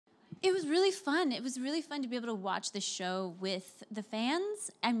It was really fun. It was really fun to be able to watch the show with the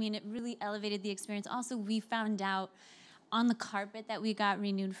fans. I mean, it really elevated the experience. Also, we found out on the carpet that we got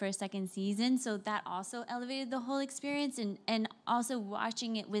renewed for a second season, so that also elevated the whole experience. And also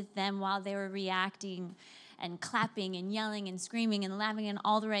watching it with them while they were reacting and clapping and yelling and screaming and laughing in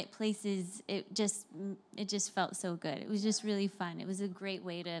all the right places, it just felt so good. It was just really fun. It was a great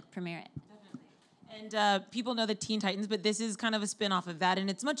way to premiere it. And people know the Teen Titans, but this is kind of a spin-off of that, and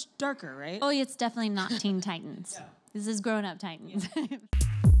it's much darker, right? Oh, it's definitely not Teen Titans. Yeah. This is Grown Up Titans. Yeah.